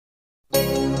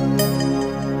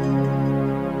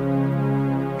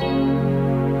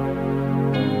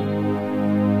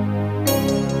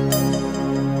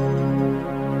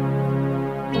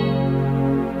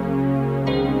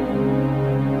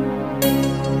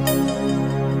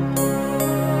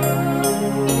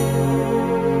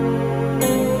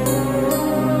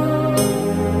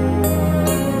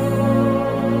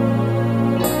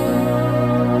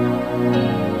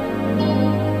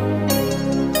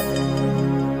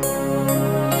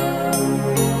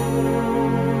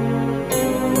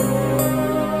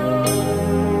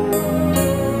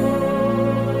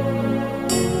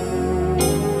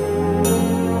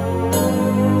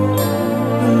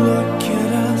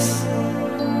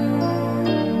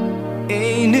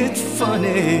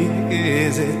funny?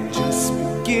 Is it just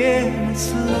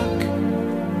beginner's luck?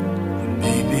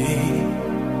 Maybe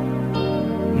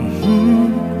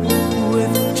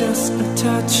with just a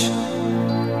touch.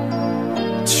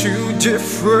 Two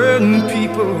different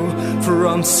people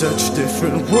from such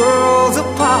different worlds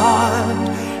apart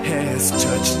has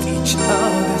touched each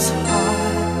other's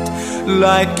heart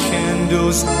like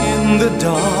candles in the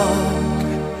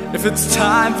dark. If it's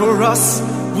time for us,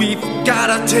 we've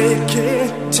gotta take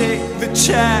it, take the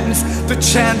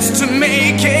chance to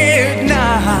make it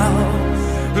now.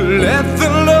 Let the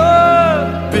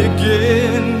love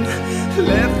begin,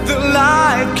 let the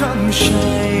light come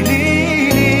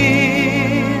shining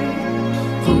in.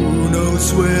 Who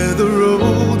knows where the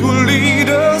road will lead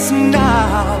us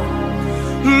now?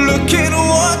 Look at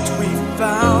what we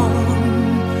found.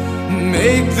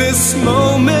 Make this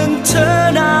moment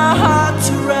turn our hearts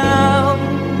around.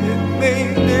 It may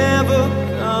never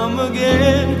come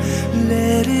again.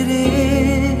 Let it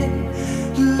in,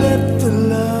 let the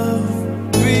love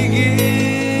begin.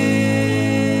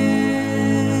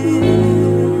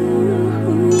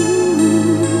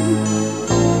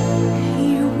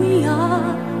 Here we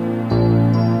are,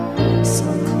 so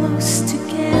close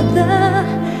together.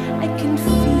 I can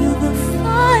feel the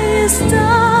fire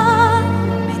start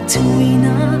between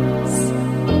us.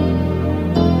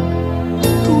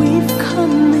 We've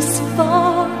come this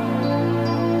far,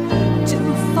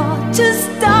 too far to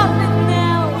stop it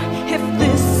now. If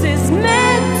this is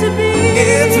meant to be,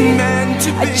 It's meant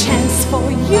to be a chance for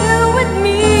you and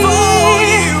me. For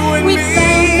you and we me.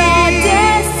 found our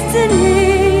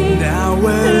destiny. Now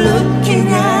we're Looking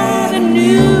at a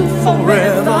new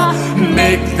forever.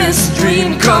 Make this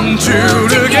dream come true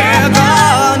together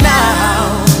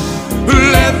now.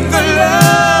 Let the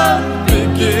love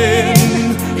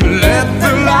begin, let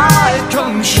the light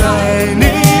come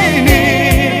shining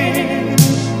in.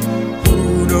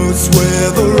 Who knows where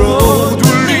the road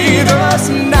will lead us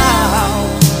now?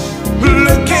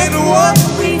 Look at what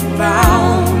we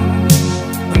found.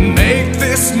 Make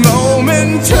this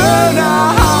moment turn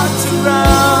our hearts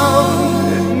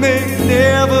around. It may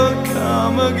never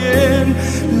come again.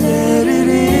 Let it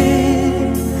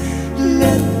in,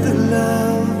 let the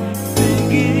love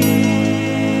begin.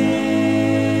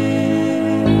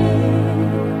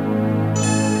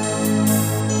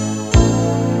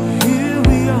 Here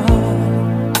we are,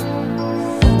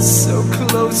 so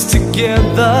close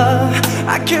together.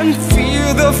 I can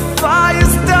feel the fire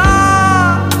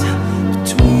start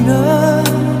between us.